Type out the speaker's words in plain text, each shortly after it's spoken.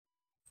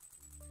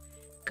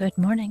Good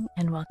morning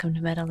and welcome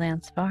to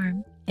Meadowlands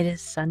Farm. It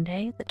is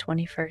Sunday, the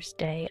 21st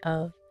day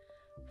of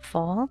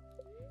fall,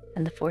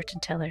 and the fortune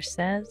teller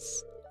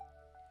says,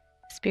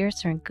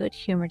 spirits are in good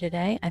humor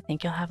today. I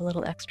think you'll have a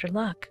little extra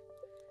luck.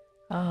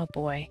 Oh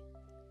boy.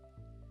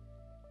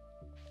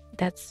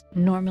 That's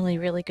normally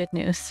really good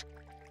news.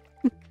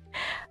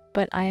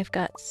 But I have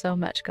got so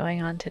much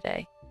going on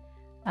today.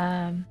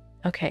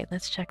 Okay,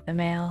 let's check the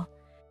mail.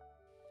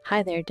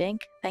 Hi there,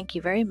 Dink. Thank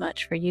you very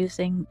much for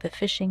using the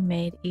Fishing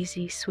Made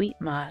Easy Sweet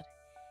mod.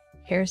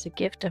 Here's a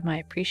gift of my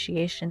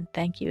appreciation.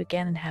 Thank you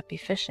again and happy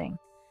fishing.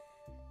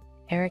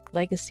 Eric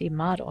Legacy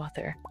mod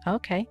author.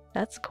 Okay,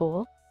 that's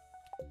cool.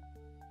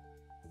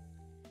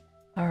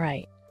 All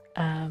right,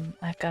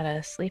 I've got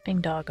a sleeping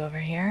dog over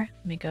here.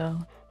 Let me go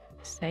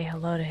say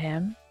hello to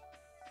him.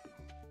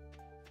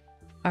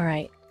 All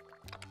right,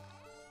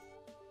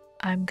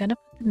 I'm gonna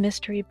put the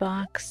mystery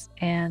box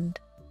and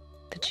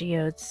the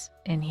geodes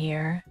in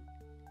here.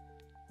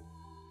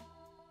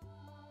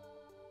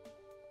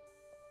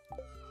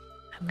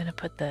 I'm gonna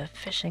put the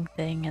fishing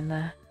thing in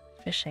the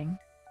fishing.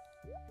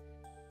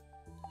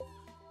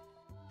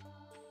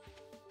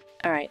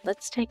 All right,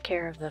 let's take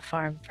care of the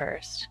farm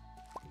first.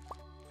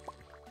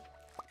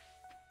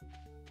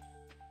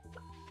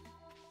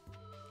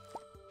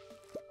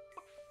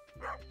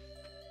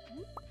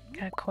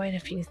 Got quite a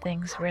few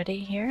things ready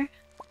here.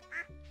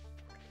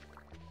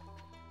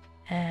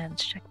 And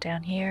let's check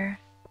down here.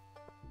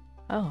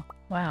 Oh,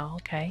 wow,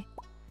 okay.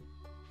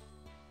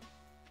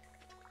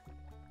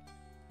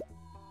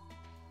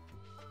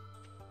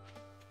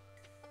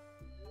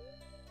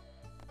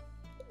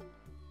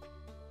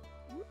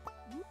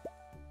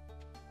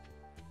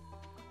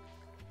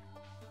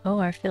 Oh,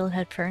 our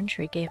fiddlehead fern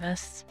tree gave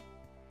us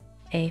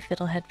a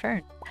fiddlehead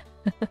fern.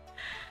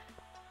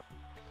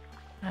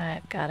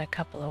 I've got a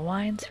couple of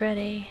wines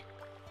ready.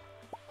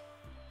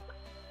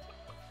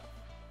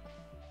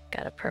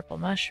 Got a purple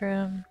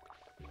mushroom.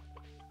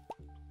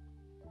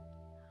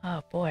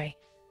 Oh boy,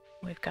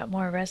 we've got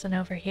more resin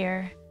over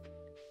here.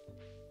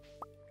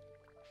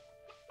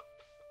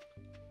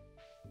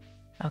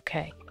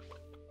 Okay,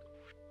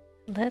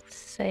 let's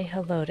say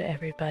hello to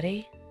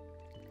everybody.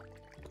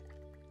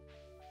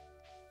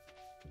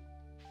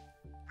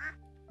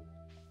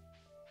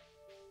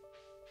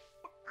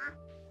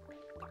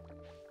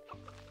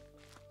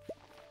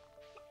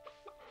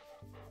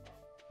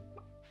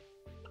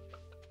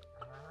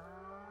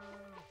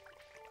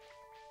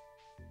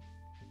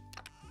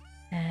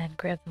 And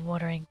grab the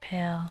watering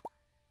pail.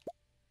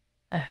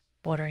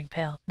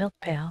 Milk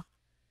pail.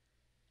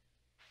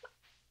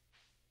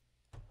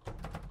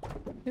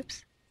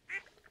 Oops.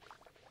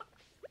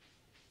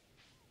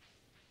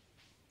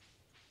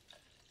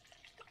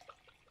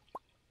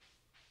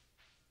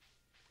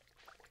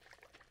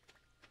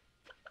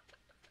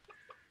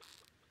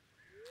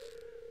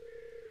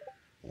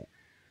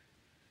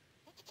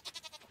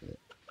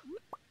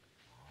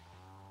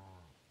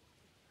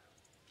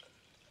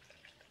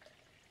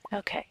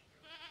 Okay.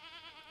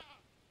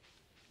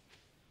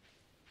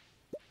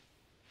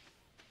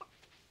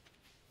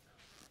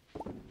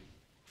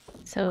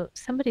 So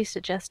somebody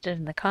suggested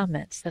in the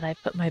comments that I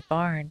put my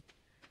barn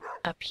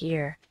up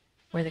here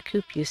where the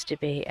coop used to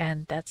be,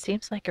 and that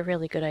seems like a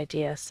really good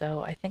idea,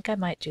 so I think I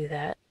might do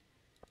that.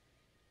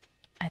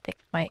 I think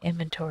my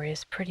inventory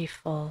is pretty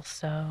full,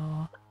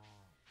 so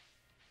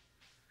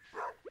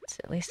let's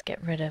at least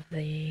get rid of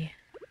the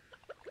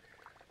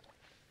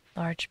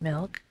large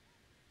milk.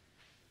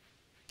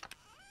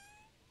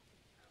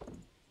 Put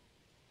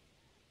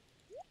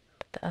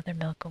the other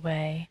milk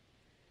away.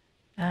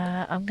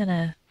 I'm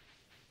gonna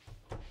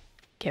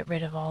get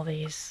rid of all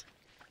these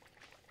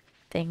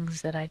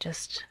things that I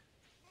just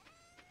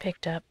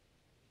picked up.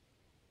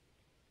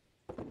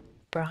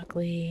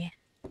 Broccoli,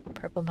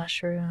 purple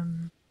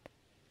mushroom,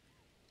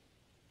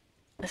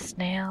 a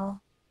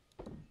snail,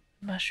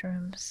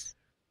 mushrooms,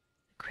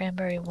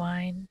 cranberry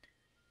wine,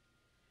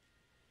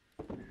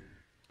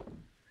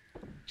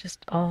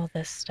 just all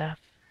this stuff.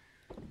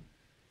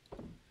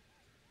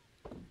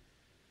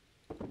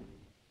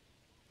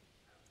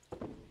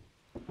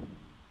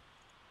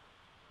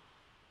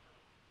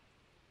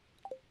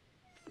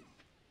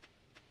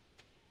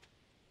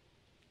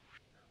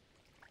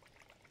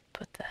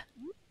 Put the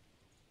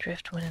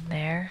driftwood in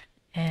there,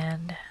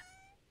 and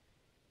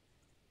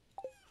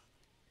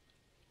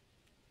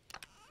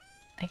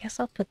I guess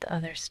I'll put the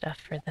other stuff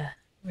for the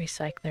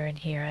recycler in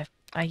here.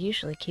 I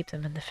usually keep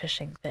them in the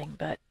fishing thing,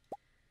 but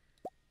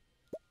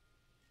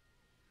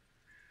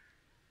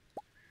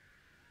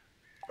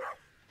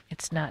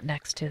it's not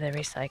next to the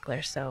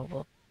recycler, so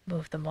we'll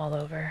move them all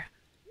over.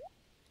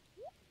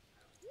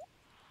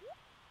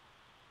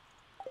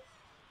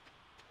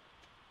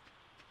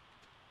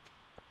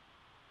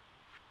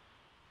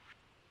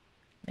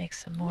 Make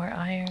some more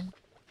iron.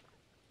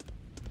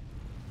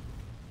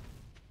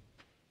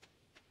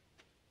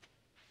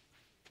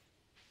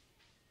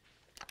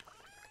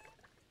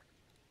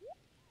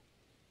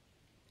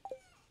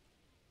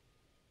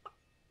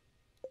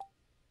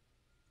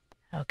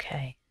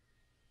 Okay.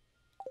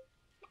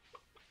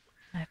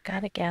 I've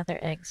got to gather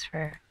eggs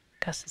for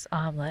Gus's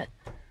omelet.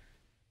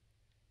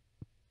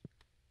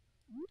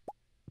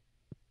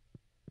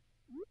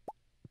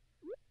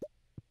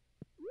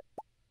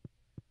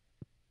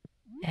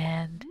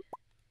 And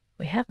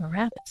we have a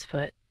rabbit's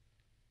foot.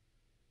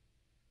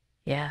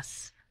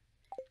 Yes,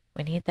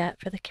 we need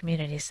that for the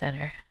community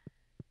center.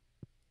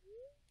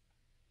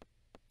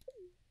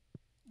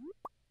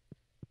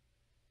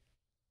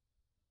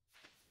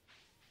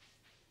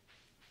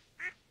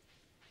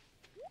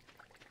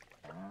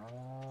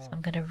 So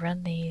I'm going to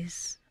run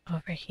these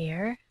over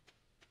here.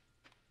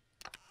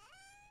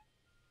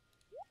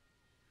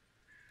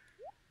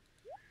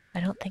 I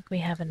don't think we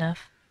have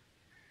enough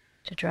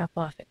to drop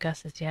off at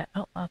Gus's yet.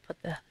 Oh, I'll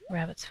put the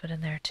rabbit's foot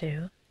in there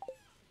too.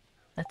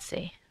 Let's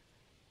see.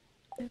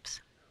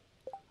 Oops.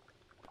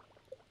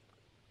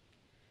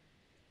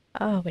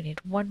 Oh, we need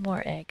one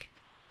more egg.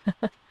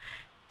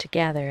 To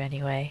gather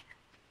anyway.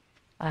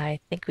 I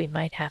think we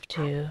might have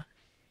to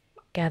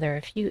gather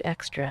a few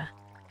extra.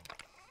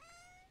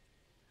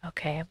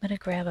 Okay, I'm gonna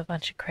grab a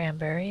bunch of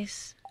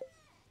cranberries.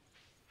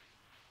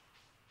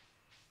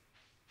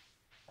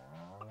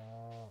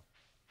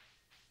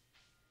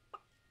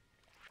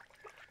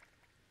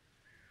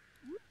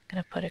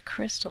 Gonna put a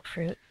crystal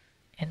fruit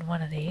in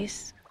one of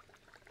these.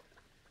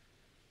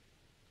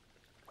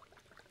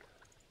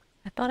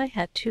 I thought I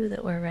had two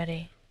that were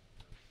ready.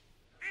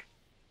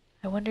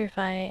 I wonder if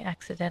I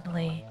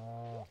accidentally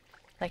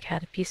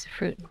had a piece of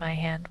fruit in my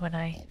hand when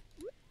I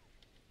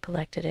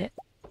collected it.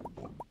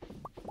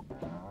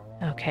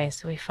 Okay,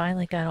 so we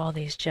finally got all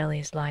these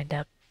jellies lined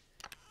up.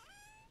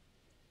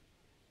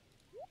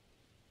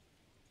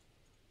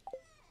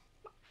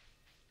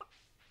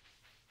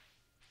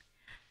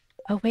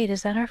 Oh wait,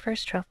 is that our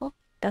first truffle?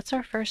 That's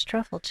our first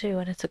truffle too,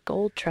 and it's a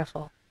gold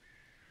truffle.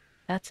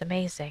 That's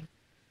amazing.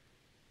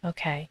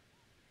 Okay.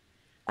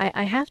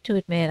 I have to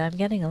admit, I'm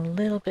getting a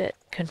little bit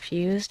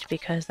confused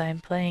because I'm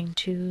playing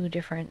two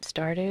different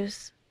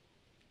Stardews.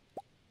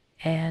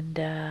 And,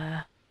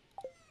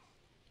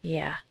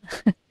 yeah.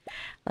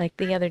 Like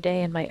the other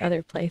day in my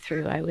other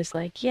playthrough, I was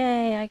like,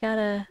 yay, I got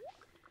a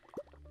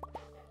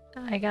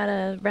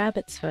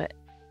rabbit's foot.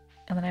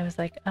 And then I was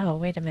like, oh,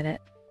 wait a minute.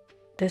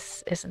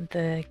 This isn't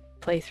the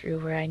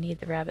playthrough where I need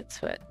the rabbit's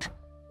foot.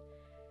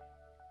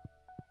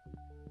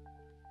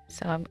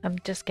 So I'm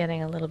just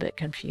getting a little bit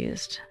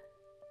confused.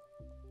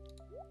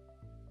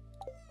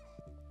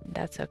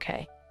 That's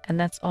okay. And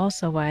that's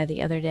also why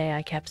the other day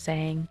I kept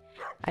saying,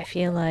 I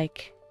feel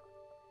like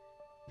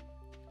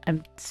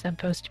I'm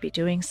supposed to be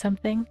doing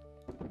something.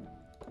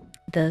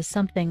 The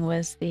something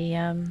was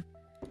the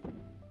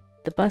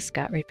bus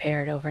got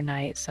repaired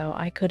overnight, so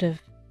I could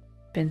have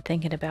been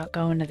thinking about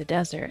going to the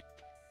desert,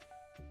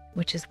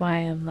 which is why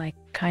I'm like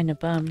kind of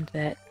bummed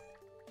that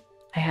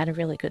I had a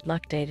really good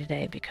luck day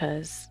today,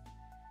 because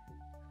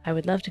I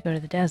would love to go to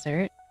the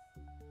desert.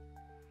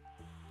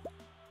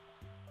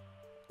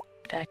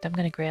 In fact, I'm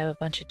going to grab a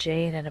bunch of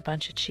jade and a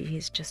bunch of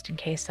cheese just in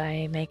case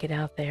I make it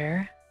out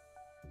there.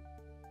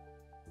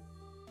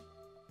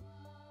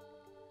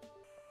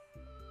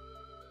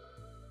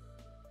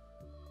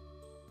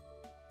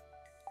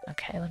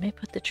 Okay, let me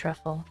put the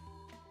truffle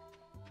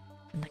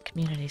in the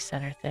community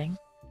center thing.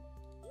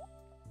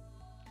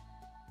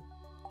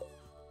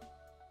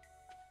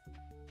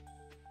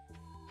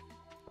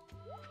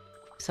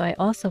 So I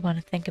also want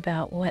to think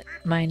about what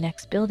my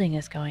next building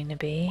is going to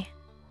be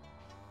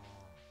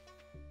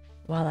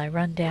while I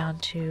run down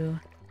to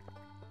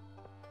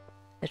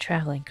the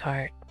traveling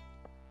cart.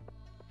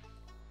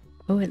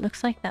 Oh, it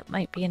looks like that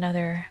might be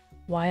another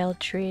wild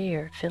tree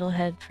or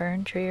fiddlehead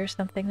fern tree or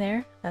something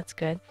there. That's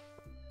good.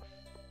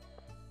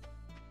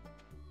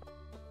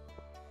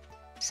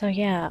 So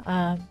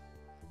yeah,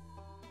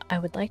 I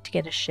would like to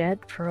get a shed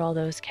for all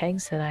those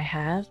kegs that I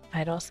have.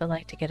 I'd also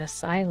like to get a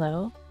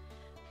silo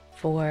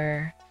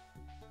for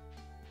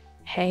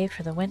hay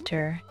for the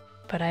winter,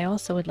 but I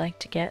also would like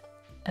to get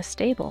a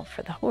stable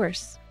for the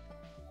horse.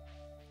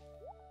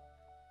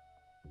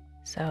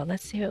 So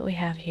let's see what we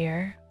have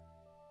here.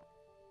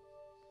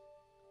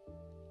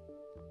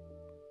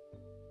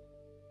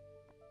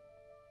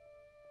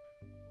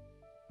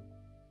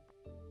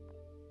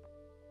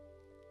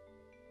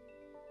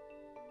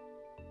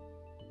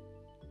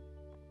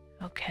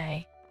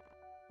 Okay.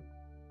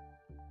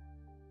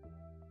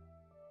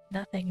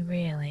 Nothing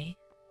really.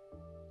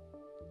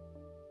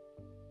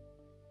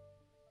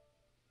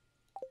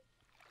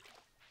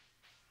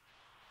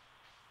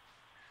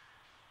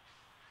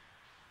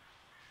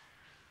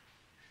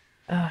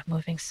 Oh,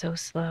 moving so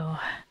slow.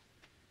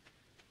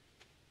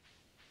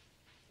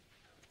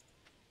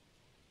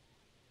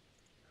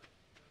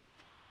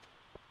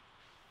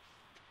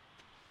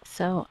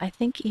 So I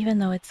think even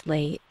though it's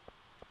late,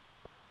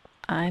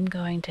 I'm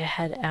going to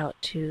head out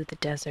to the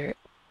desert,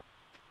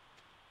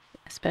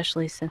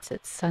 especially since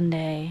it's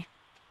Sunday.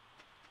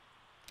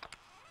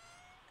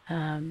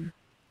 Got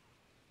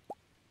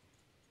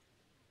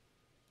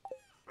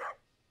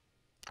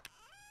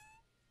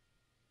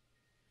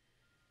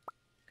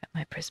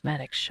my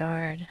prismatic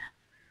shard.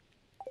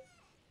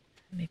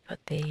 Let me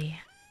put the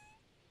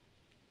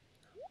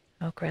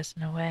oak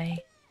resin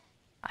away.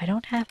 I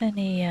don't have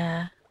any,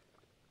 let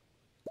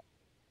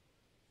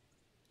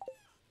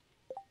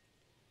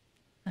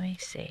me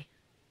see.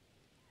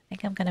 I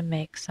think I'm gonna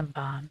make some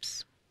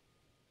bombs.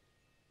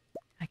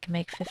 I can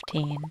make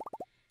 15.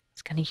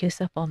 It's gonna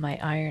use up all my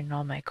iron and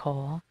all my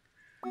coal.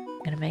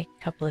 I'm gonna make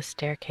a couple of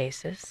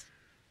staircases.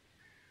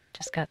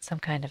 Just got some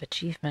kind of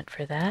achievement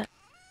for that.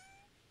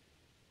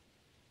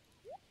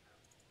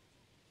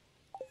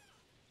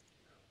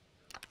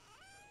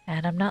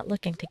 And I'm not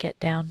looking to get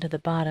down to the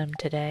bottom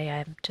today.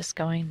 I'm just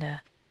going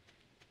to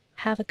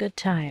have a good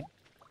time.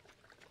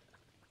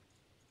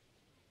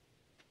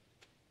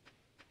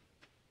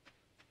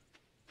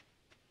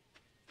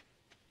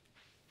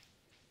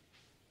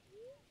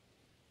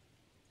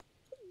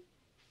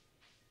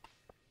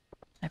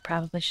 I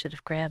probably should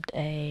have grabbed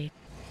a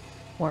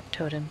warp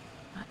totem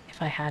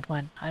if I had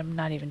one. I'm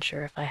not even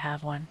sure if I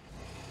have one.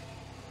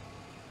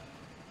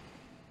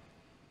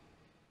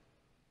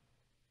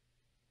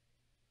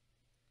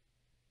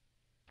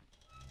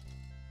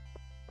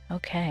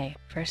 Okay,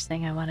 first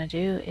thing I want to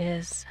do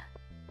is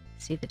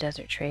see the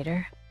desert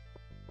trader.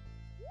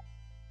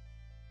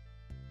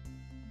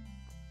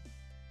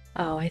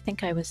 Oh, I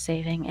think I was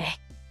saving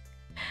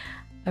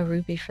a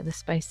ruby for the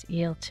spicy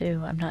eel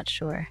too. I'm not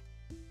sure.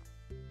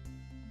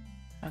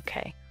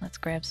 Okay, let's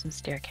grab some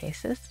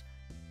staircases.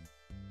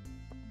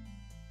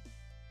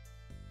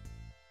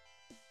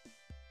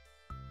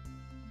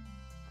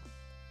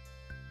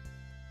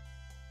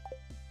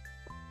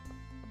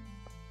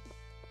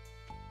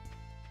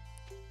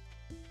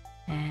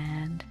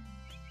 And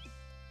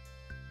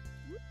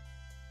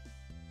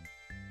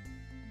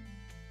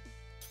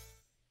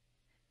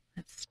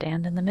let's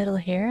stand in the middle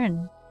here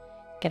and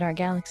get our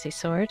galaxy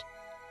sword.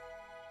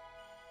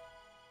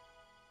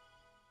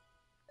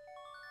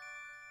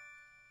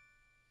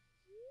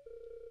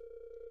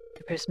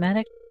 The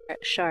prismatic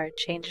shard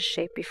changes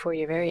shape before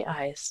your very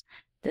eyes.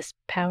 This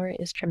power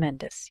is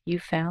tremendous. You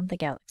found the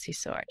galaxy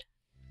sword.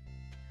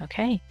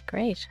 Okay,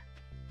 great.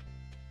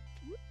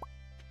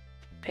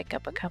 Pick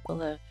up a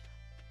couple of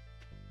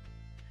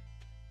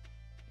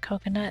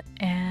coconut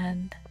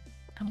and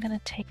I'm gonna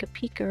take a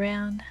peek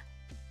around,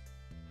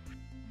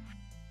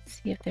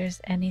 see if there's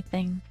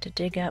anything to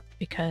dig up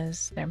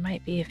because there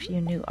might be a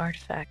few new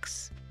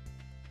artifacts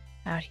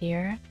out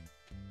here.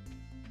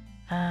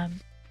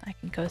 I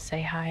can go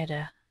say hi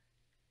to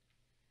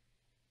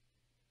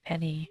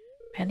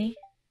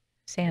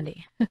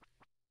Sandy.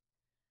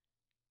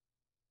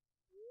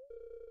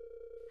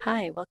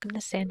 Hi, welcome to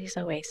Sandy's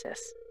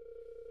Oasis.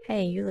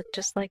 Hey, you look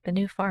just like the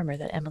new farmer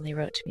that Emily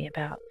wrote to me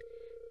about.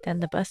 Then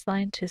the bus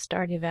line to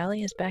Stardew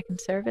Valley is back in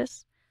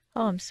service?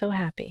 Oh, I'm so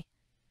happy.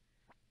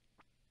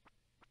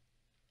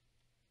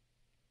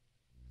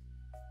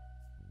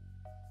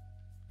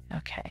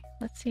 Okay,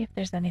 let's see if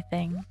there's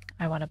anything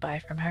I want to buy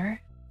from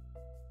her.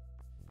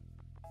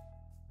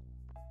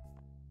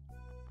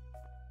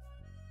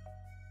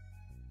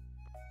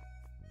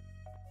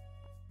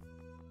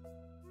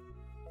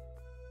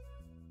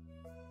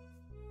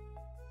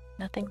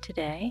 Nothing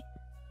today.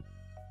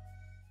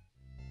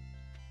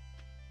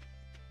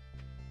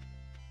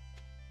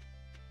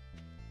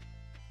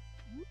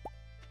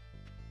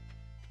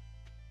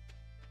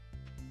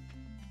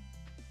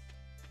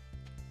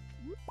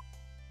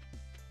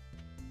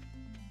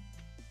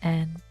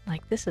 And,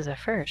 like, this is a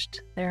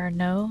first. There are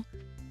no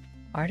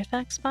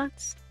artifact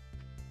spots?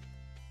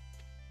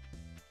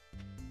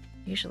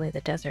 Usually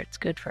the desert's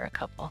good for a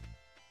couple.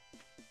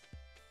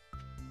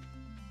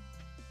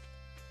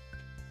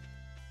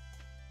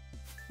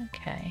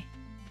 Okay.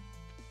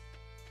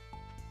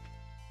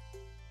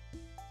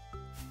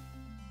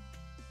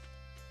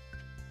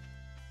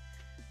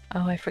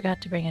 Oh, I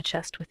forgot to bring a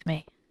chest with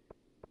me.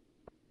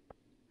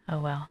 Oh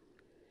well.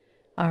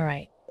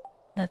 Alright,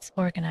 let's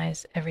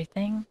organize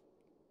everything.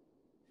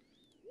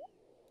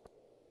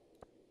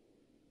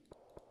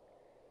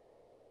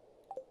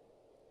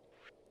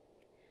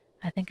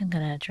 I think I'm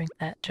gonna drink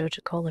that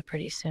Joja Cola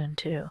pretty soon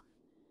too.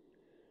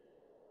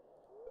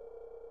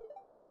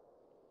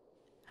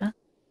 Huh?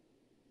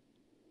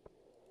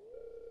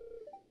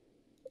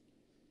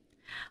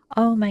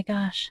 Oh my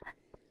gosh.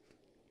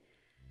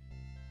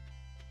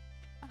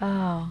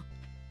 Oh.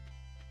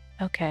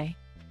 Okay.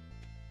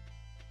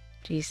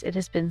 Geez, it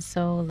has been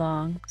so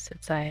long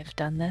since I have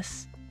done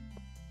this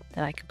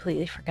that I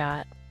completely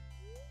forgot.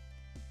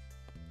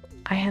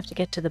 I have to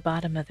get to the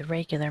bottom of the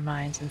regular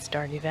mines in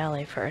Stardew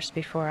Valley first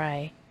before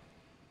I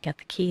get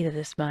the key to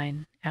this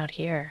mine out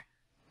here.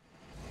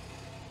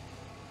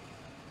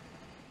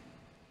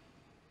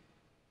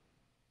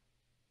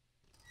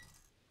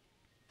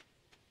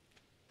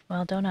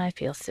 Well, don't I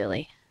feel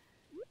silly?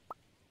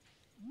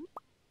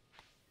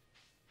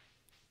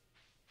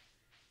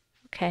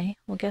 Okay,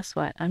 well guess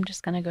what? I'm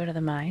just gonna go to the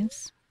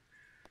mines.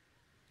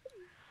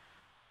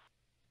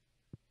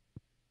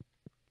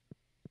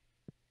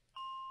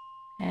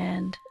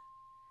 And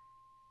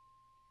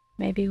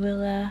maybe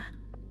we'll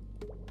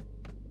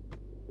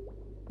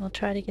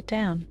try to get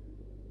down.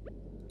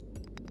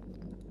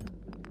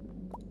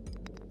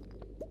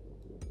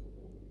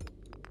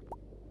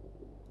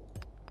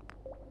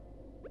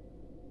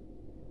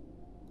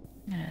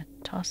 I'm gonna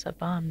toss a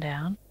bomb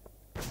down.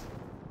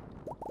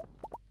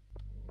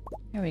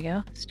 There we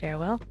go,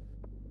 stairwell.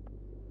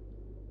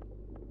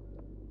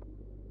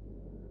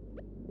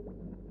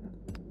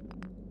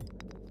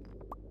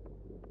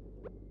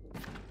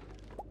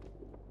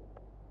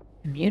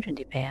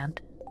 Immunity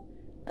band.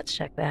 Let's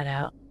check that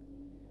out.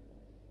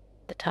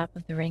 The top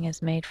of the ring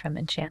is made from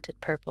enchanted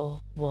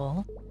purple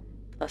wool,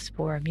 plus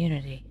 4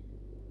 immunity.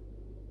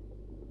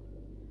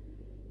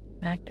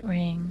 Magnet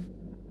ring.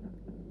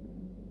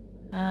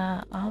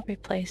 I'll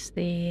replace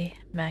the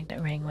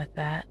magnet ring with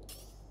that.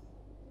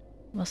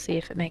 We'll see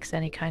if it makes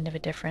any kind of a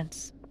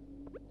difference.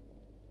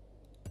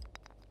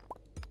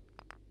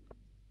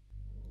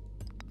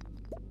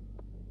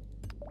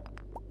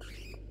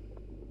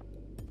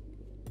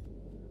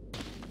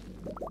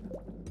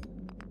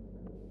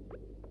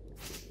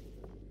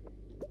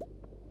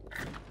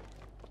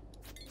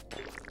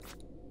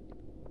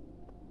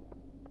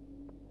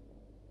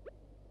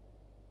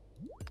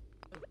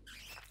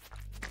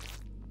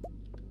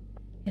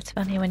 It's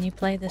funny when you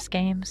play this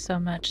game so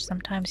much,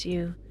 sometimes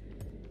you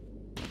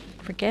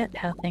forget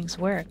how things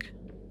work.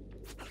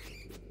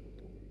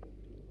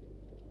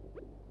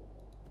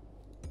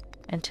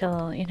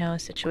 Until, you know, a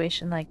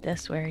situation like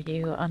this where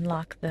you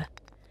unlock the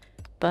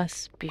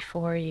bus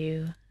before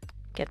you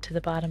get to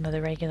the bottom of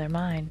the regular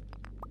mine.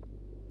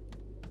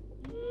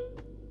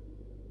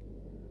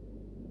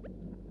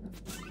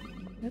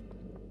 Oop.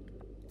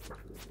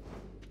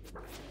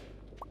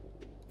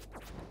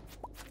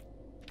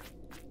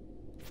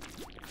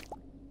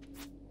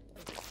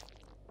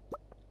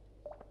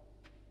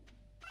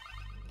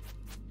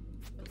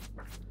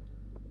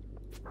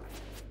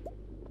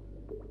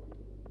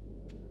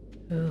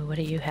 Ooh, what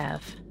do you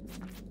have?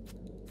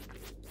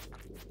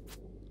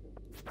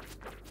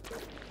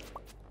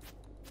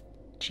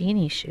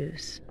 Genie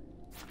shoes.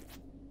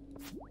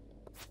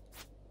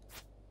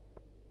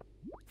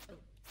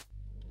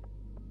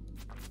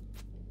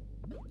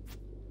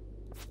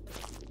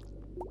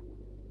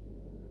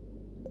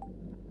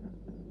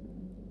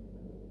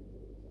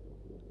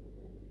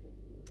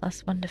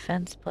 +1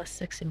 defense,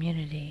 +6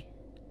 immunity.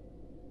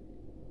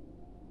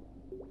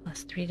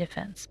 +3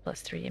 defense,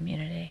 +3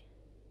 immunity.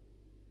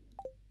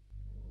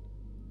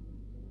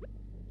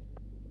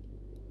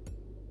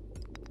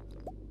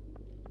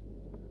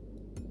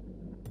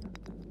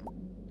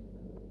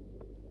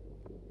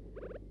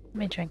 Let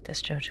me drink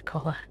this Joja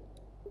Cola.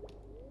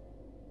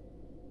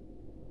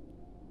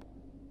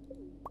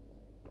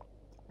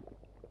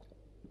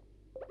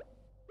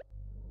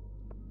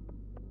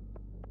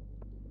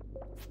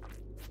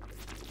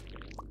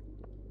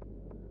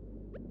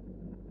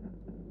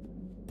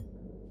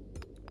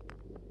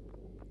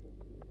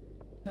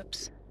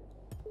 Oops.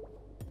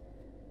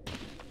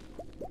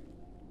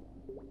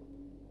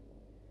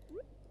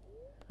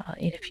 I'll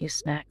eat a few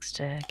snacks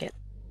to get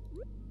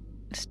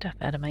stuff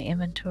out of my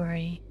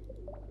inventory.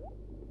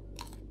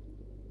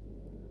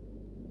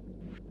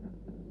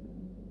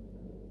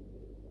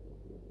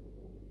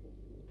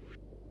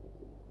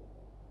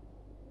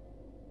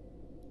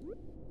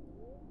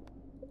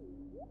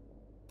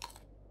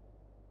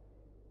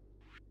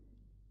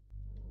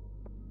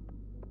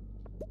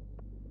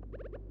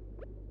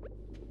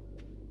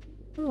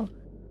 Ooh.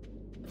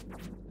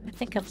 I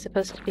think I'm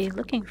supposed to be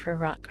looking for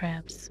rock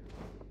crabs.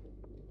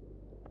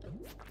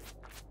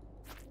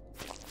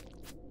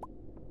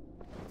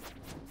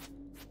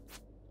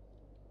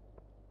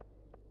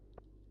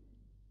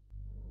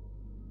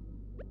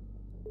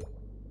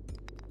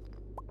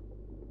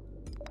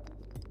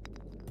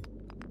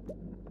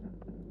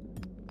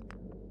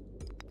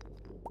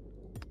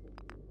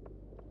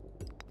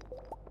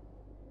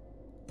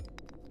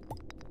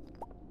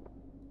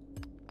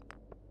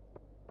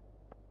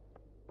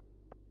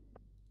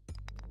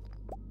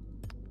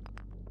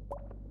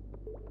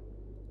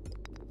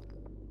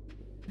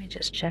 Let me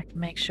just check and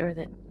make sure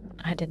that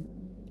I didn't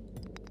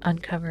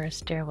uncover a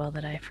stairwell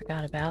that I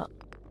forgot about.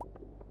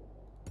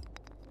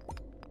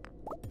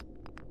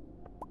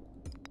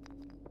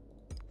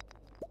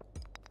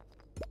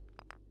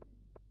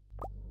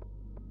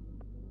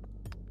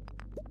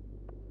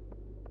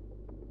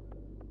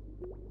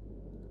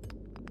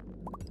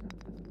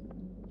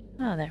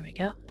 Oh, there we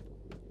go.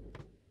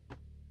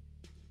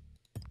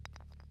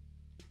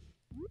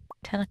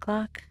 10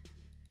 o'clock.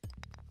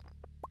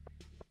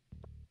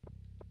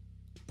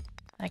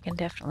 I can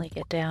definitely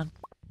get down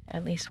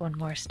at least one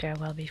more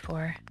stairwell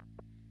before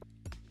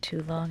too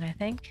long, I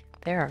think.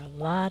 There are a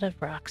lot of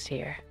rocks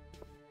here.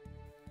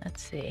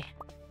 Let's see.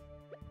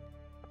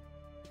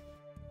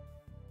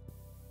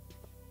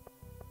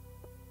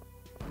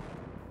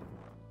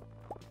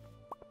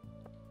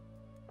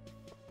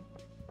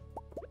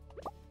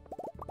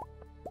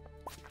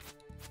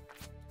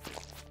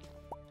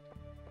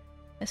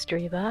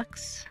 Mystery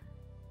box.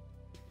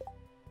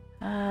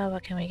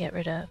 What can we get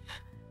rid of?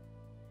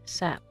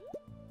 Sap.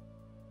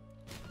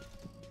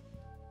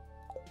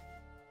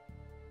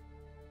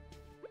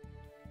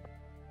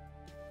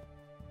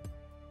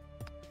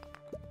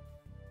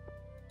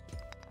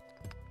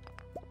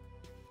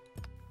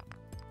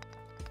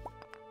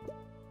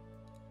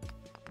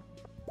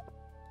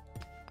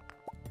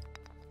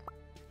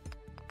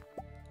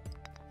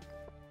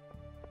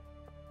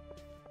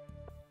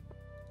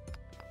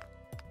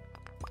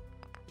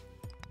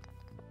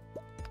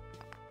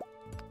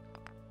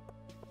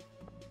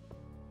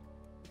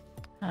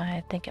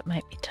 I think it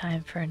might be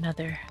time for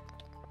another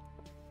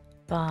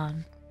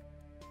bomb.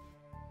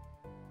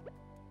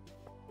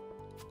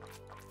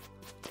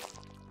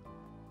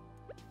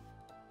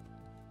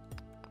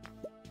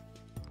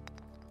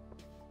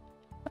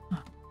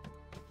 Oh,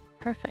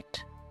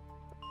 perfect.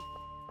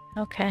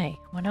 Okay,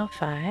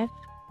 105.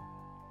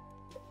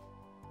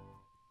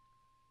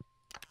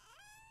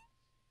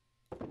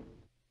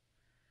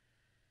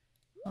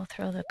 We'll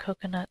throw the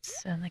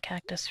coconuts and the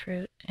cactus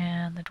fruit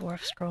and the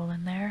dwarf scroll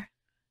in there.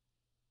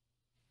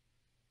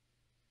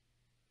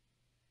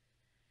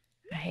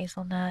 A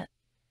hazelnut.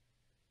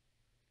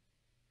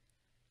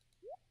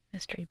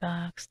 Mystery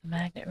box, the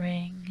magnet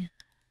ring.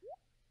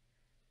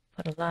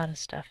 Put a lot of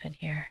stuff in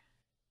here.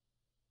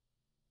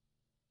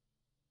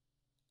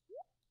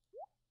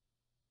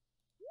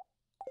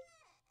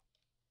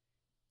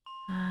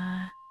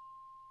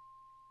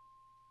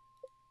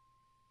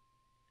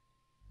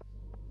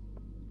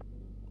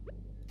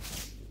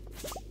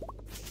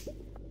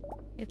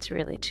 It's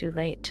really too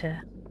late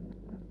to...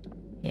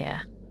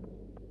 Yeah.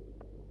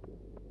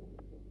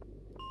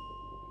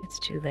 It's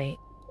too late.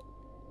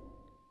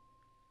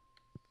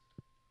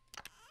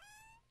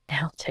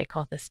 Now I'll take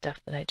all this stuff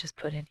that I just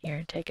put in here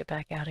and take it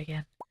back out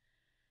again.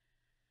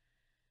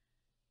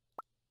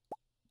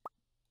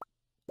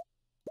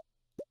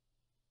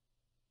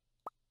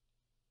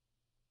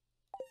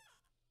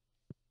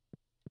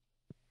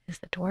 Is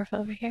the dwarf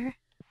over here?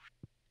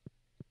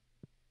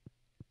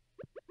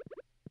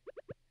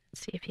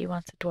 Let's see if he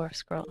wants a dwarf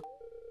scroll.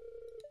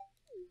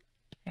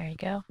 There you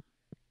go.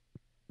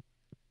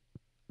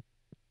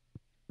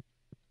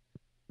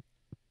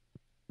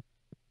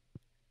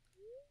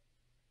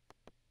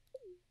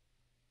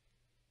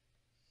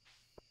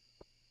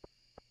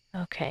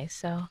 Okay,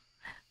 so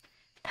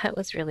that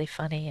was really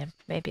funny and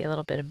maybe a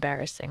little bit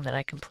embarrassing that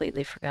I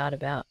completely forgot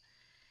about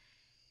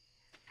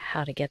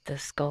how to get the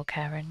Skull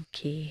Cavern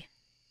key.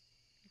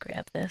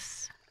 Grab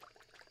this.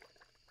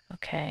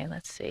 Okay,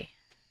 let's see.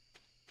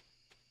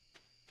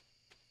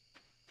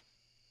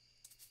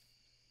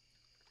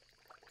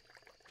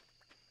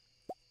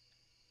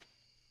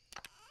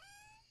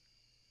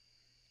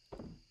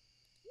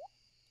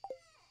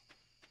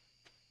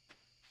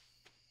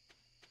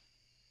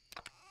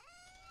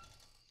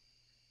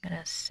 I'm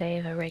gonna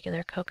save a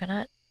regular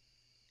coconut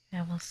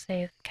and we'll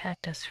save the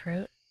cactus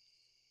fruit.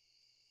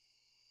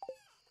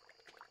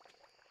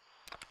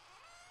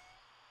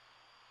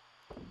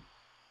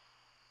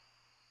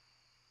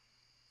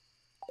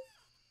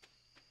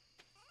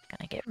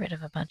 Gonna get rid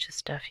of a bunch of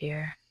stuff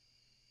here.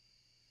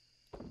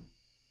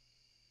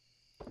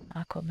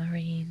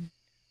 Aquamarine.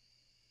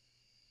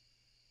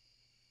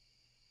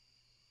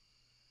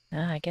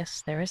 I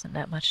guess there isn't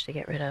that much to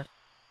get rid of.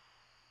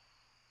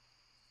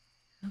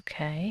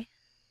 Okay.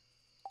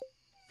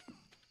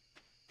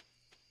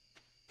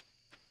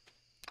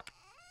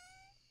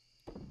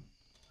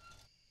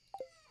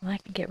 Well, I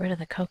can get rid of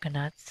the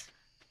coconuts.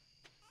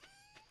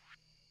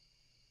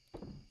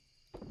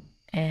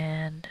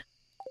 And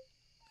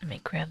let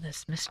me grab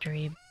this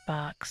mystery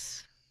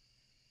box.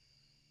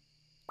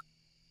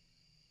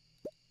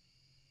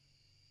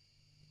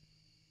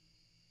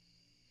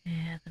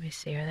 And let me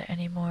see, are there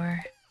any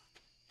more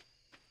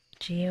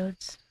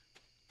geodes?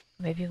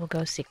 Maybe we'll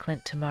go see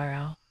Clint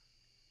tomorrow.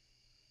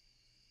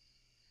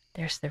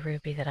 There's the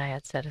ruby that I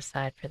had set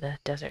aside for the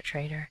desert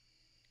trader.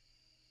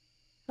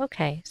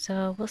 Okay,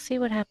 so we'll see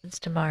what happens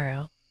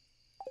tomorrow.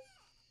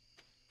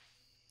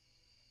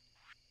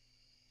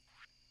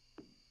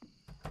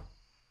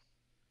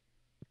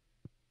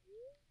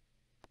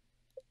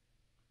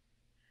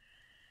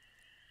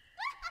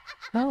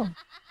 Oh.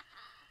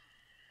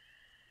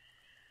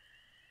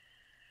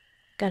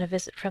 Got a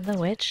visit from the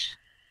witch.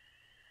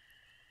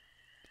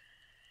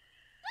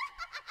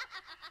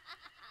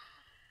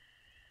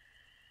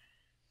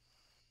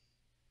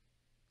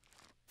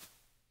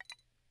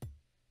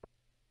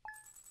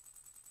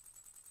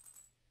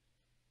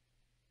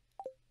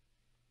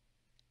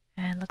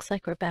 And looks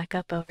like we're back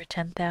up over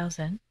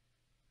 10,000.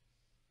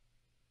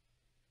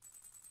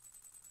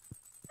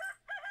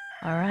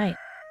 All right,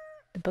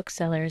 the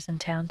bookseller is in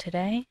town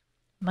today.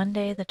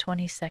 Monday, the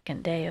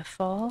 22nd day of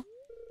fall.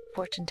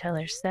 Fortune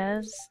teller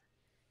says,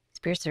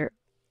 spirits are,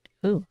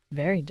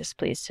 very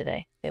displeased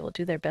today. They will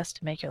do their best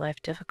to make your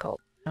life difficult.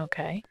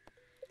 Okay.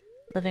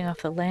 Living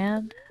off the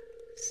land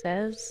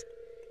says,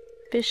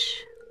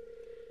 fish,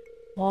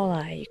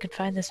 walleye. You can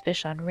find this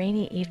fish on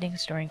rainy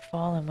evenings during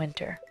fall and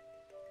winter.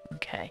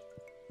 Okay.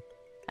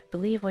 I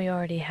believe we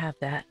already have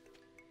that.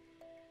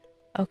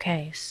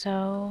 Okay,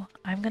 so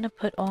I'm gonna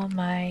put all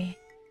my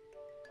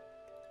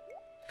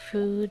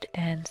food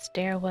and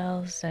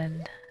stairwells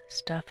and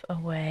stuff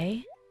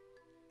away.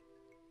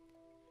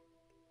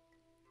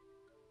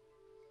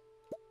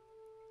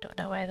 Don't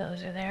know why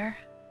those are there.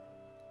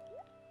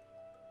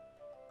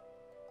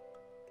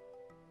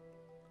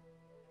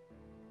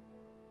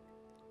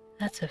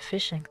 That's a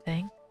fishing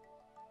thing.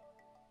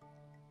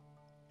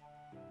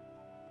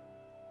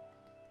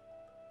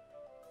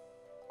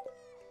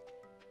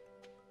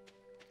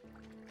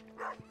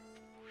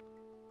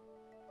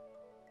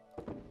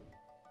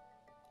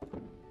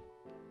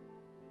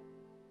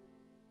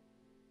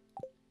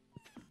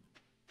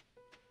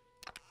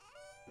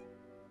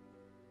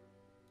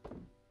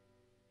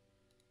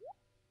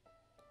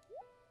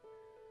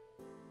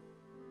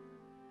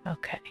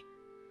 Okay.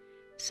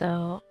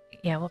 So,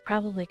 yeah, we'll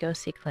probably go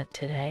see Clint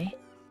today.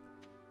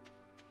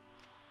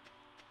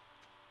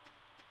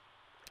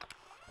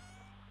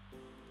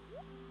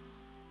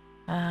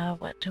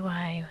 What do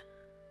I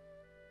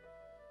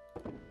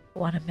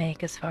want to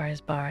make as far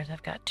as bars?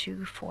 I've got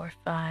 2, 4,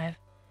 5.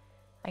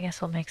 I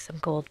guess we'll make some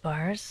gold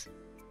bars.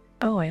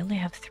 Oh, I only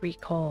have 3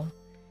 coal.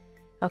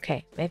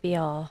 Okay, maybe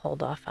I'll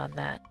hold off on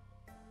that.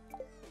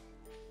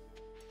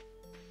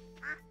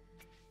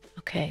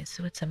 Okay,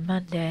 so it's a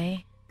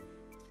Monday,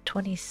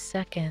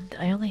 22nd.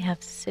 I only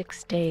have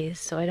 6 days,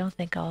 so I don't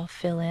think I'll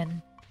fill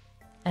in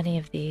any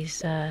of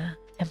these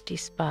empty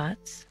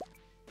spots.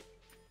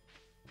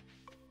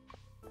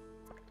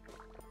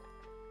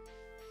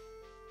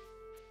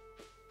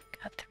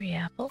 Got 3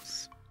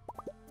 apples.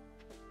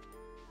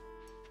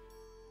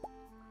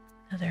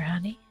 Another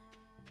honey.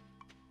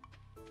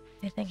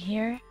 Anything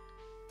here?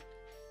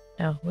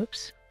 No,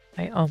 whoops.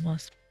 I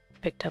almost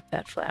picked up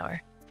that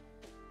flower.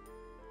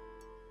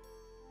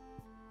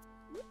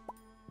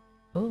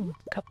 Ooh,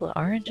 a couple of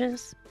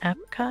oranges.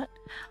 Apricot.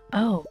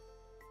 Oh,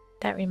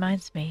 that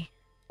reminds me.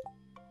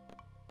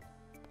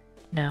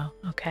 No,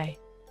 okay.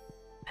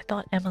 I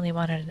thought Emily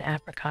wanted an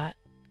apricot.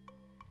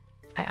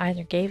 I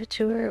either gave it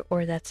to her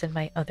or that's in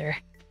my other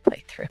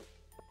playthrough.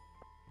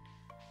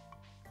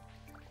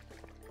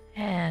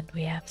 And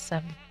we have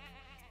some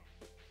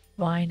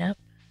wine up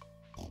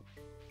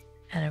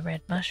and a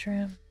red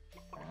mushroom.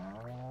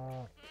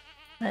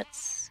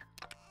 Let's...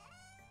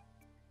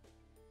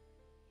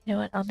 You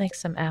know what? I'll make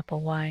some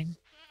apple wine.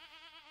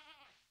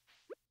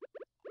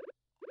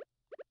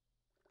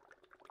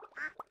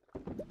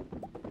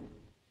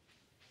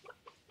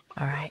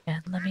 Alright,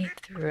 and let me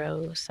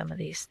throw some of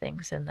these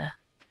things in the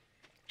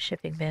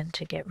shipping bin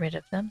to get rid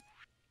of them.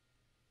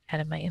 Out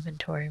of my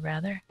inventory,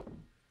 rather.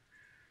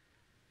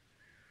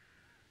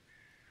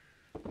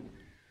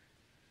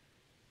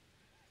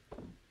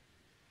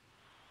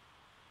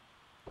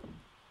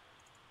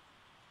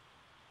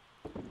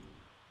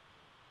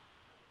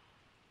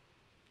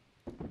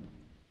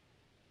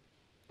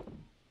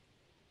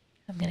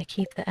 I'm going to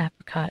keep the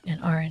apricot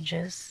and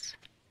oranges.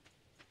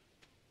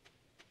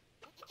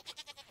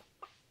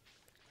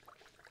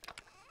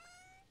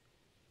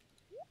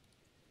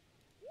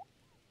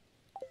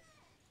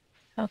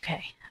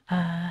 Okay,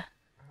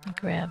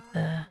 grab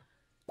the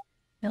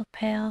milk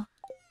pail,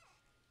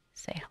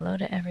 say hello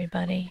to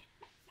everybody,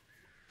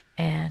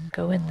 and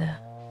go in the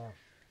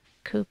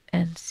coop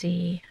and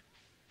see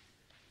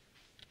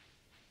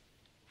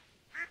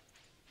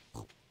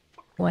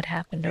what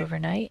happened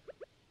overnight.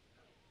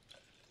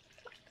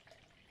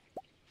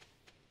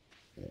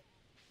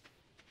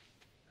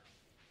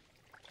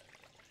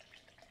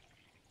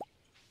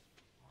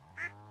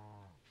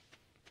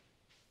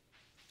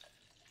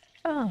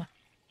 Oh,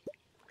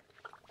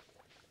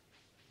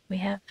 we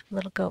have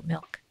little goat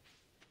milk.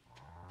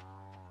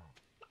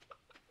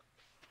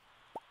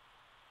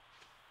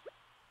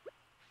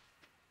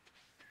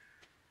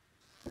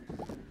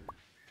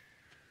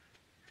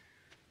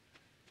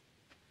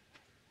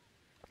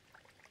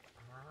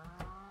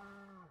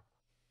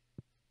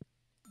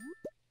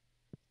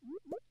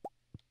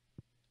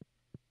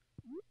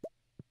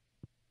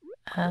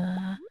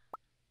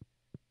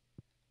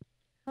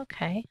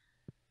 Okay.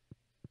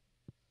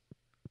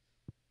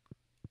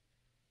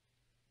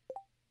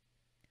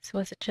 So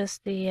was it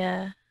just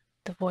the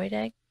void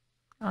egg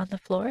on the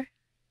floor?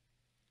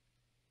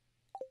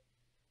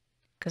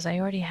 Because I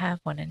already have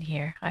one in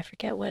here. I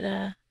forget what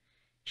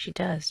she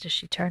does. Does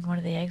she turn one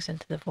of the eggs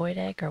into the void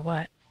egg or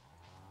what?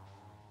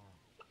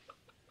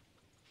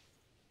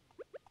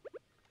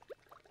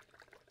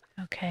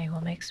 Okay,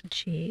 we'll make some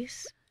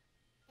cheese.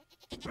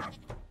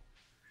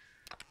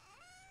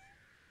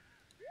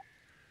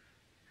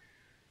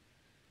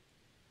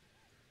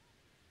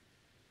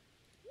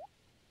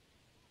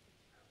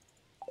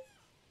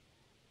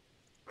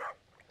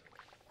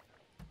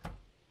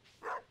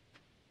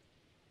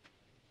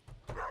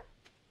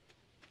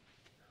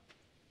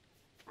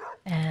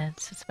 And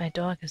since my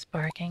dog is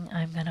barking,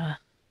 I'm gonna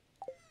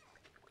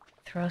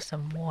throw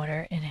some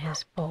water in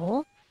his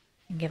bowl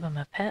and give him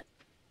a pet.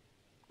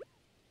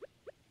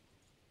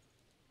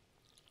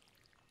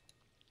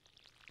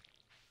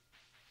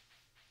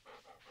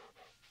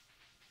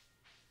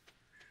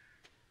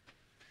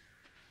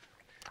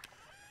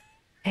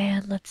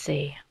 And let's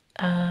see.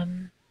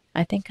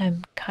 I think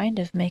I'm kind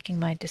of making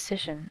my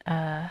decision.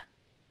 I'm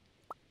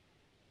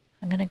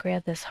gonna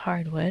grab this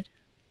hardwood.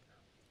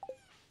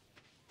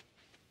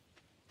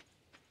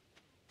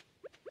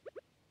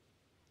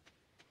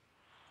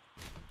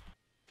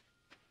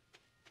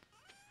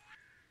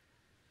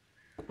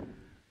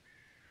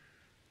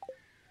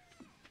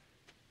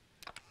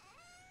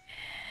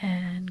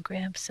 And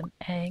grab some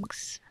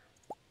eggs.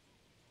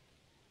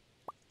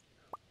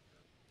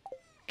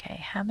 Okay,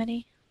 how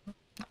many?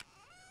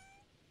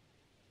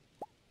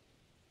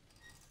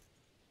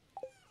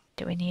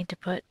 Do we need to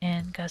put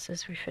in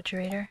Gus's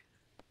refrigerator?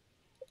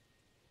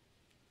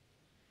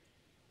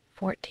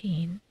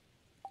 14.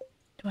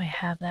 Do I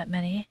have that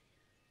many?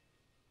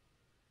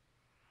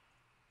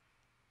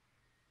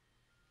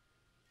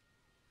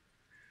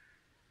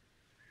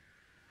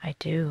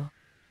 do.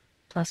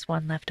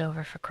 +1 left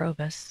over for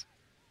Krobus.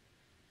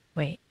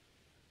 Wait.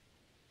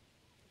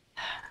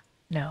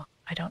 No,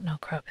 I don't know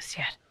Krobus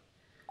yet.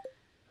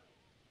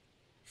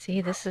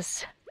 See, this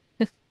is...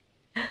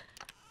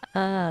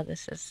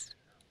 this is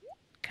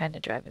kind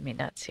of driving me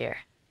nuts here.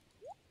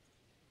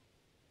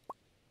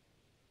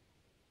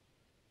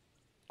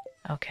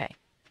 Okay.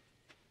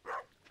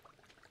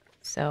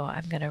 So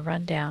I'm going to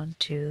run down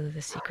to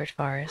the secret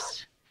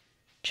forest,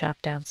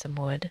 chop down some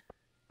wood.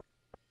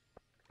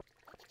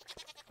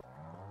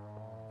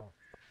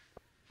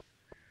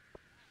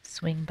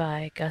 Swing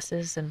by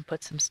Gus's and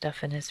put some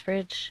stuff in his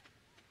fridge.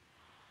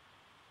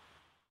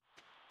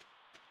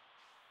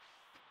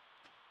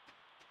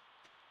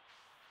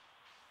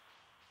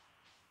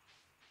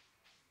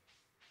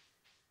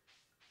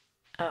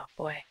 Oh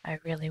boy, I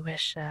really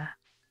wish I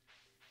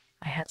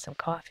had some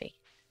coffee.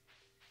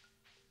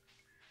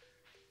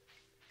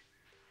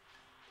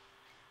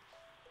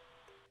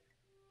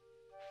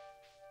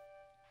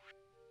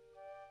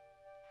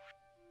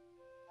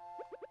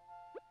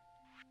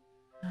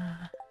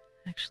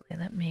 Actually,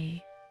 let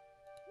me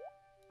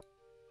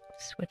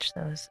switch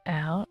those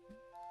out.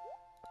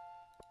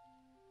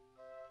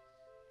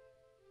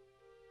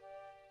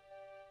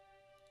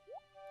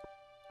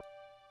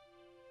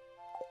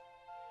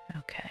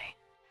 Okay.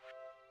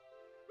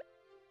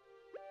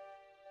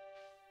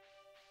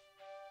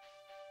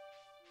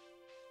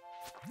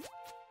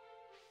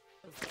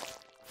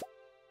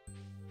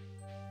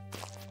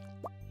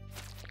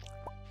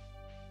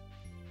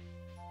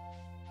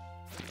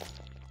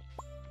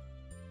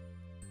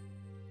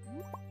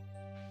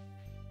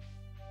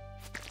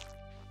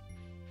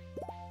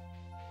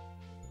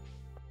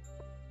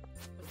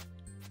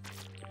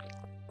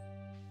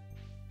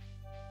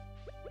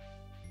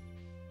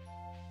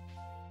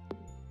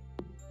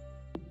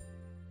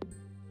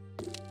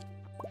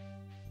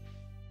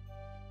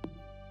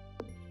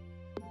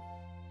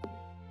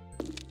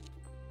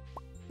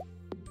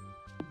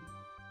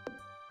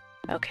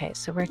 Okay,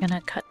 so we're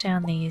gonna cut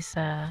down these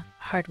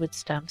hardwood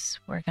stumps.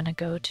 We're gonna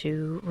go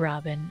to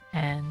Robin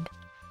and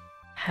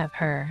have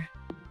her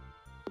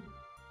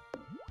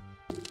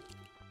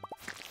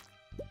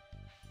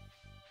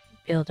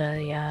build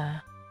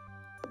a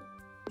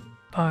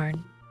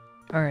barn,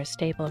 or a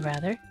stable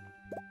rather,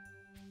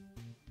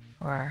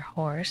 for our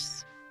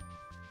horse.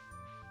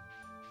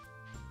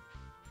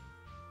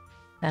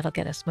 That'll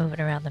get us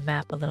moving around the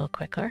map a little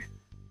quicker.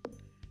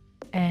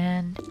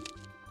 And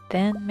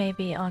then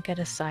maybe I'll get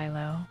a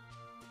silo.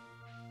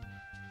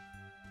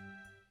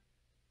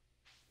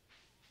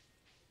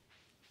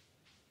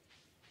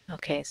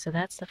 Okay, so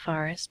that's the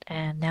forest,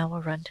 and now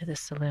we'll run to the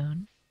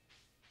saloon.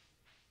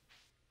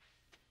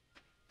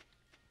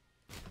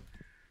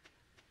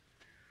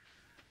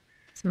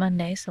 It's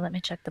Monday, so let me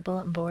check the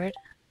bulletin board.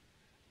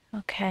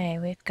 Okay,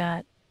 we've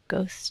got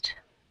ghost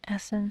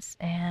essence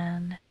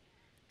and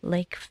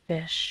lake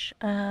fish.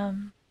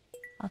 I'll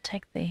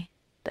take the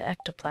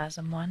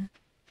ectoplasm one.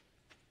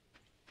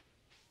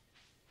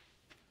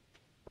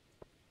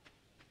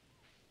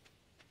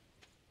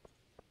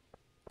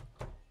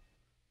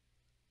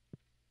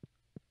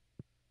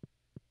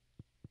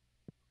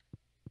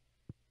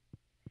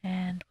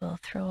 And we'll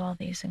throw all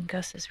these in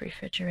Gus's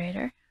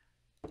refrigerator.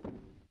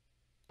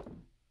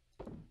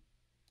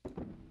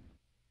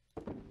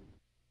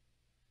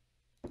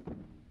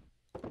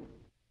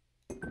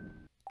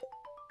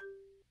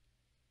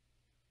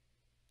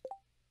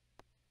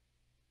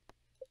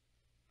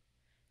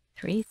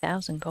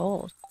 $3,000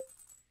 gold.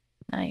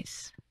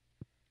 Nice.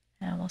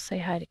 And we'll say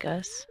hi to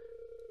Gus.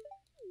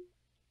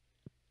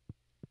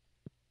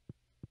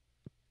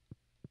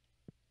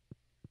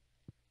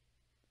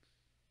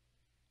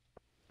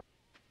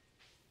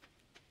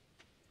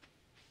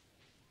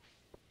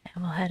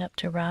 And we'll head up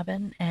to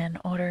Robin and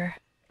order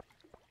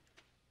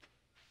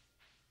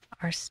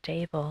our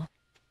stable.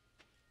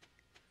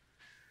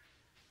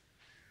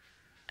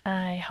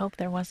 I hope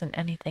there wasn't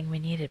anything we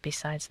needed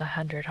besides the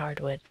 100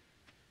 hardwood.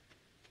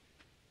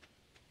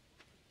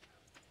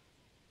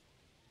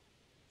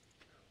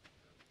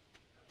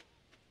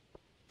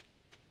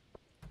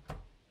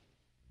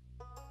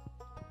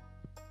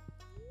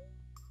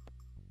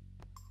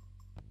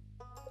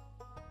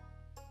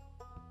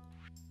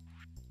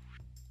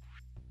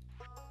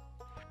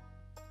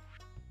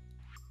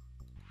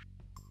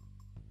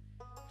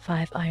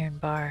 Five iron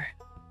bar.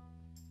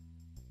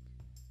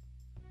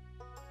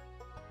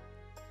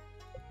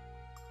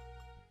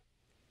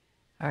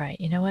 Alright,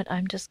 you know what?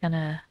 I'm just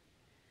gonna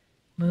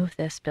move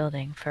this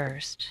building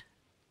first.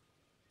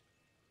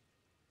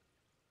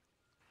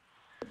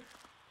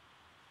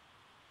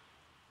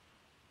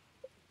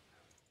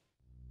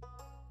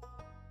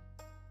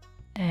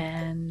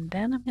 And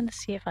then I'm gonna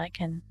see if I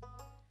can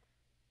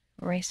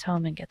race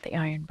home and get the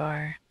iron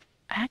bar.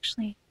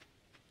 Actually,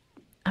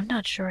 I'm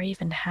not sure I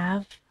even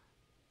have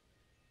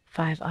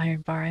 5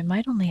 iron bar. I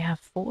might only have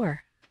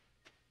 4.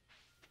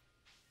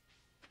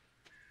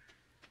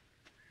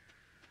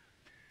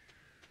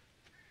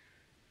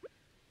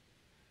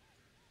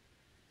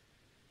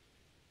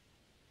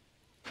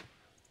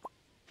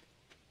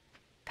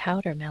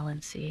 Powder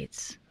melon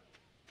seeds.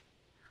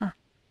 Huh.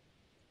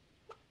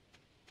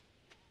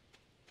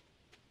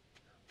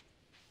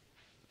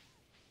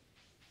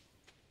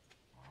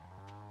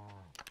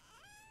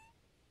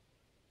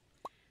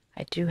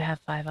 I do have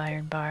 5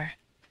 iron bar.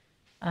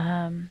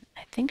 I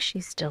think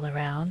she's still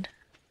around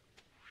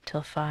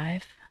till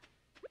 5.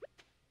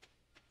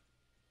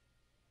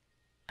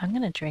 I'm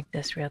gonna drink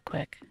this real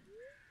quick.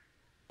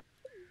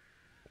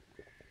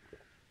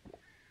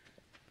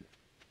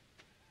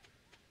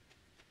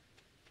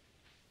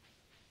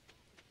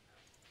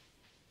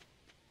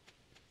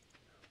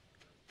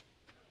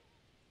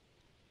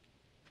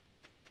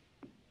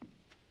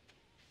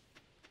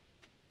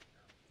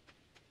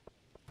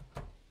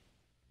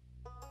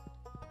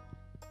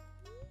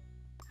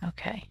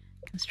 Okay,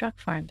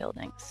 construct farm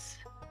buildings.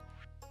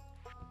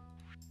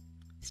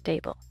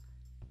 Stable.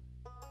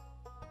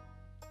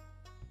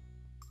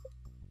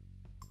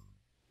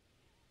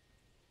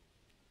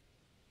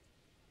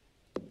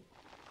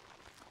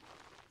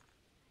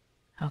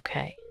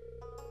 Okay.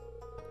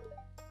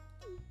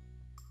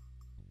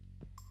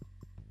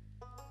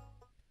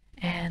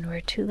 And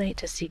we're too late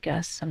to see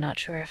Gus. I'm not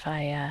sure if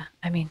I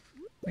mean,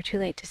 we're too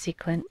late to see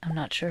Clint. I'm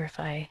not sure if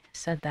I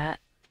said that.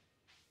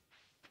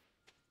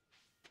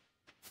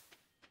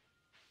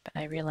 But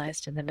I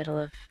realized in the middle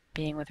of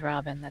being with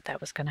Robin that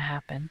that was going to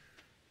happen.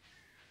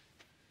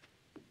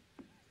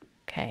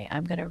 Okay,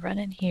 I'm going to run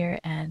in here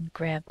and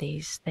grab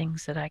these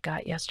things that I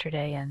got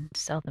yesterday and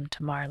sell them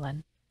to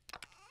Marlin.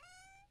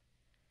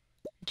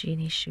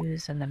 Genie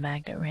shoes and the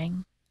magnet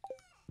ring.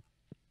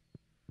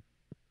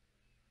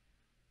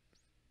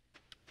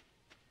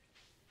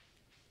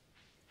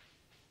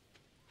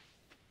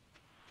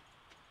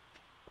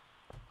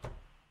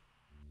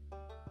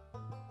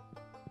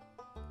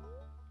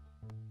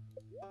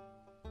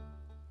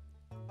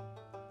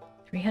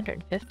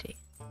 $350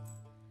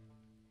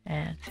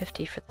 and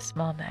 $50 for the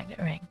small magnet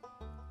ring.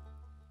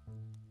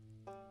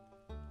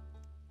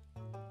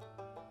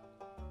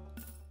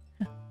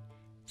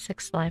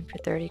 Six slime for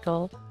 30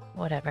 gold.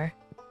 Whatever.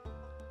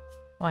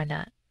 Why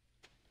not?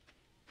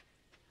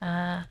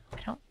 I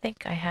don't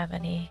think I have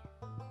any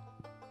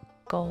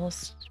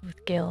goals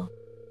with Gil.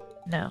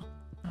 No.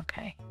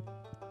 Okay.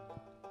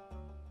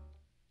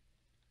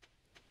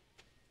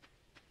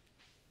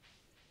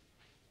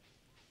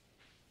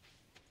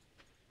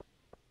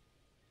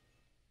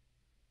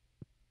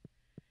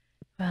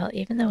 Well,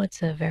 even though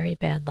it's a very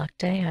bad luck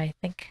day, I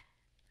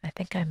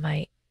think I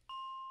might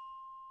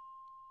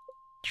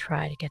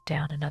try to get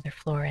down another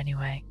floor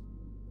anyway.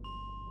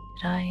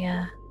 Did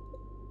I,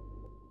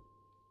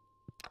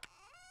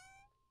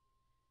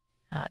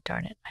 oh,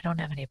 darn it. I don't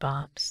have any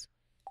bombs.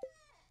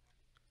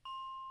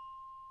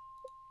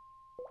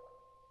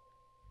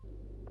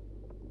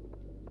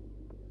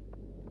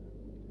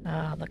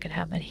 Oh, look at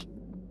how many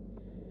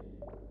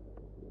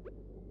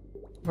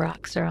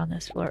rocks are on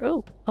this floor.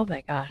 Oh, oh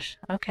my gosh.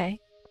 Okay.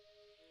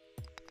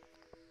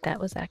 That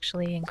was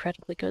actually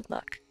incredibly good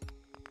luck.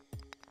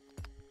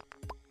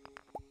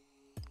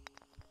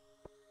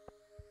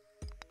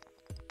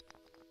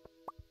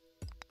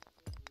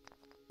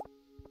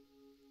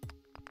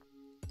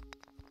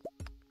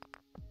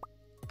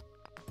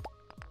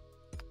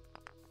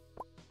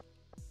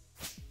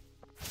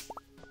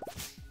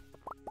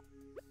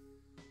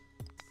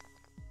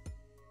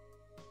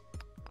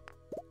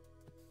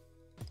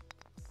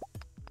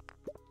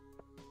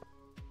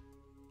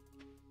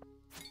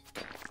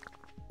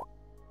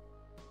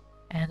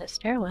 And a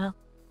stairwell.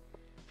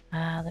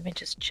 Let me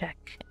just check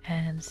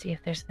and see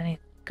if there's any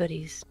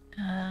goodies.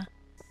 There's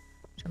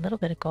a little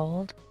bit of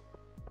gold.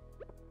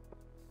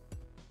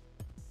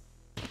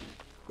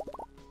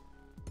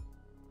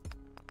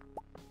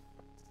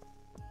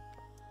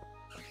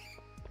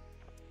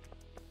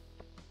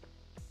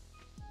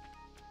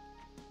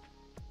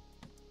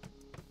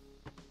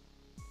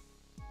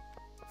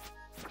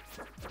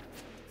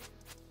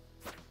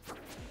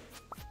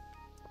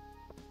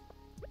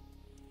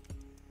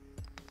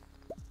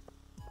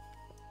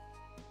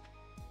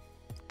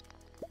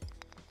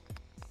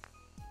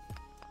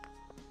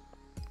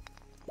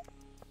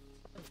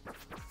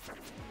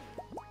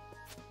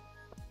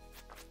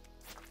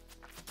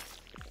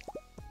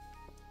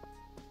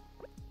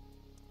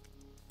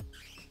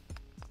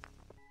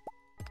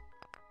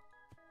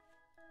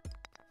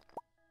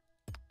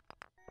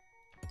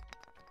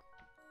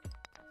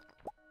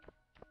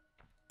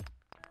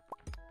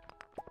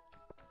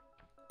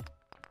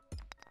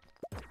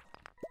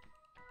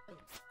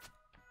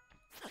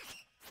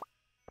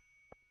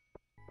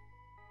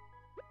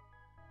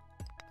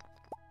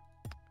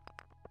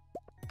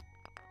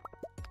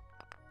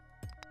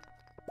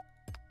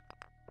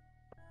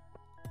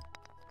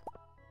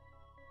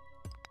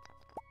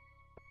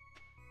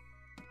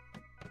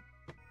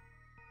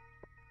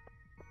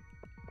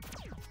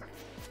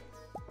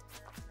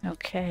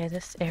 Okay,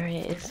 this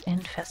area is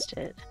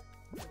infested.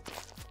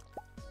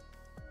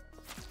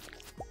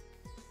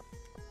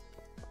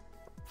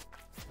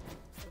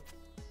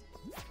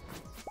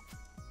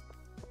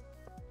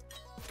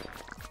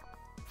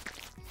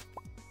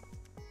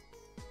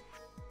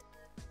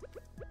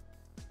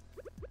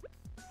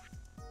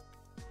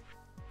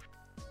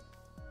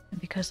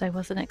 because I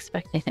wasn't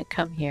expecting to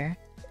come here.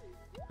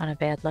 On a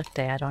bad luck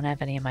day, I don't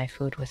have any of my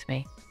food with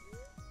me.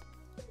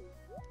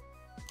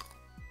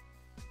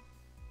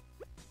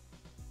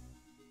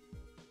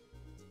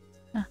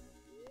 Huh.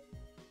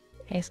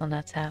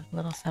 Hazelnuts have a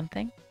little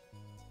something.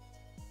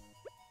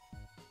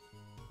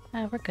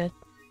 Ah, we're good.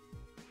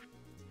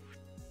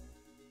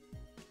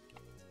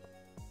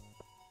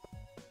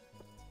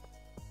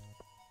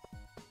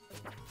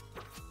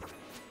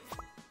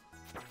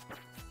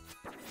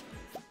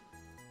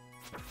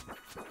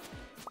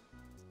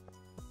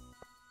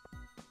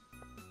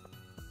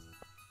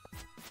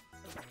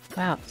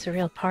 Wow, it's a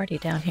real party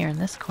down here in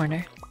this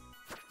corner.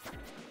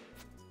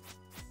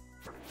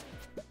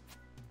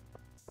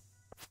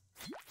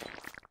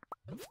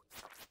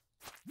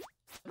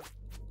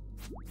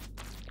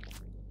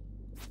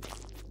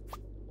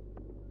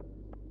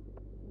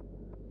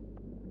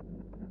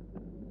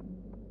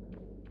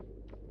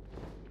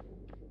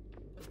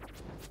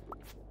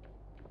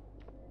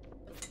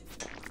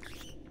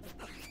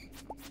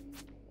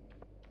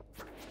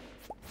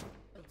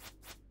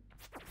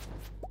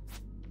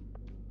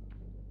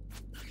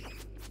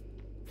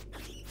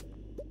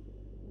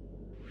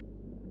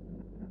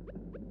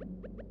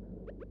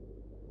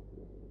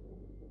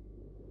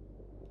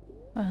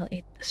 I'll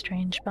eat the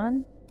strange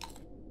bun.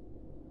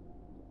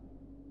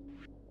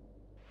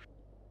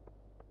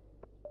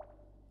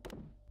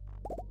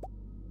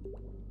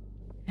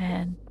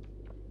 And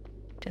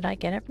did I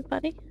get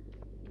everybody?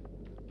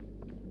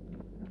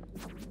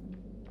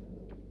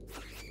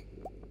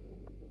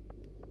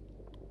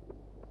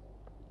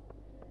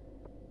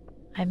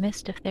 I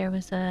missed if there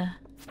was a...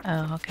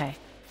 Oh, okay.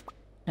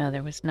 No,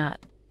 there was not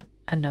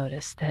a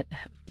notice that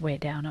way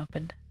down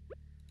opened.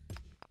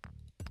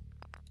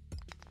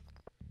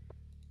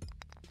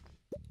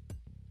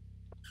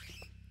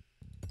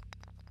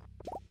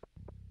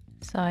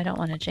 So I don't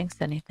want to jinx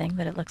anything,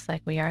 but it looks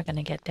like we are going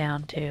to get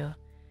down to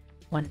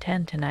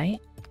 110 tonight.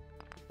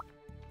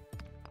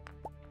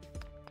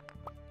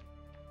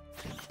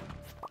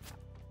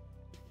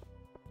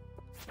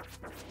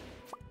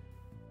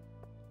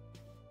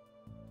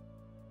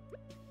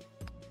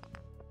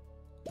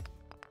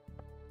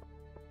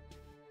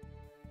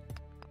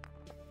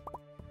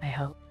 I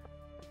hope.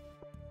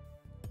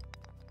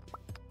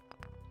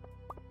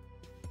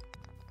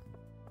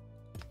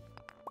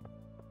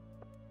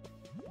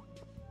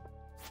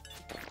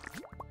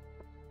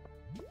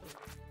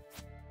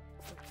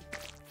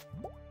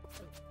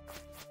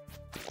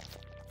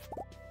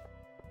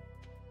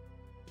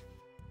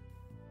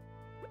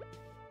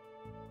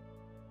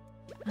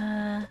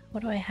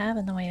 What do I have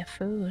in the way of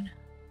food?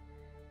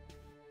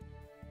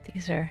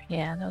 These are,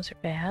 yeah, those are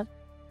bad.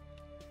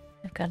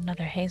 I've got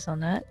another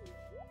hazelnut.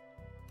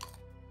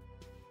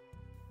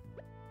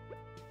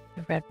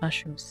 The red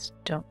mushrooms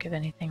don't give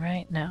anything,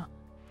 right? No.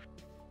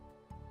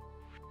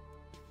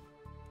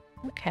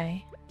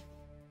 Okay.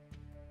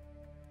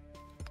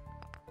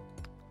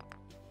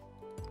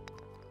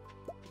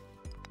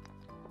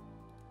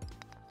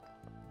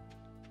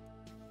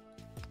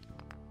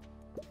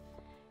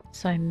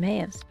 So I may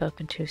have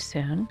spoken too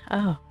soon.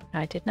 Oh,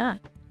 I did not.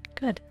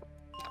 Good.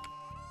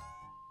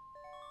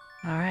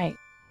 Alright,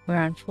 we're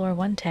on floor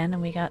 110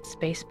 and we got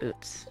space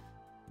boots.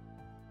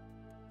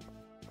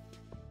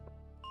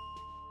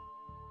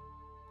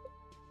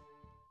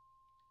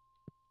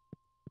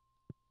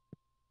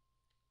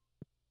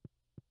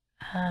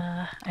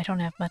 I don't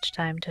have much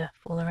time to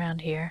fool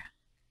around here.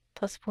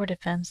 +4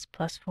 defense,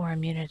 +4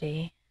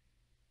 immunity.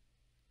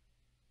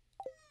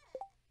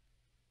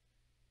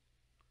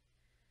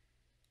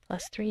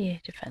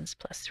 +3 defense,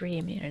 +3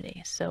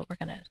 immunity. So we're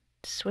gonna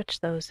switch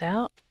those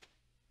out.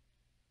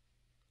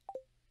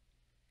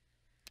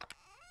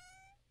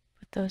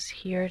 Put those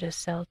here to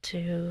sell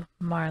to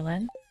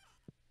Marlin.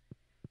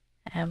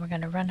 And we're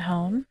gonna run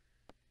home.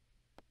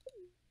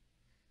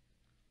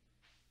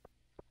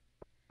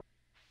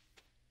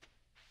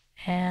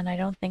 And I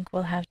don't think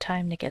we'll have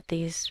time to get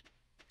these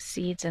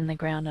seeds in the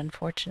ground,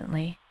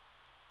 unfortunately,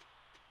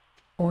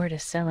 or to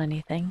sell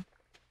anything.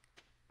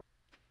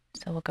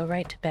 So we'll go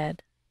right to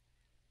bed.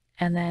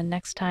 And then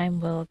next time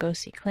we'll go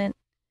see Clint.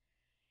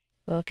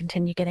 We'll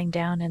continue getting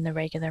down in the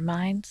regular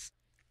mines.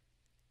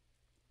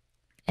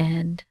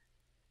 And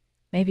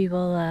maybe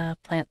we'll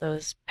plant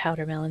those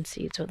powder melon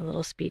seeds with a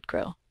little speed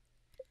grow.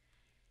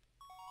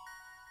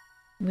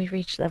 We've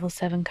reached level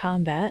 7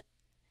 combat.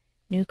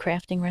 New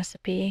crafting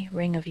recipe,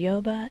 Ring of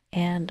Yoba,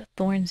 and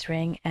Thorn's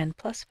Ring, and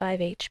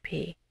 +5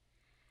 HP.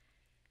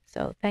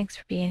 So thanks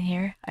for being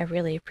here. I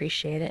really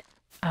appreciate it.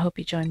 I hope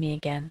you join me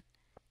again.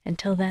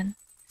 Until then,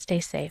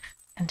 stay safe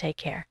and take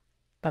care.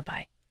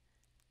 Bye-bye.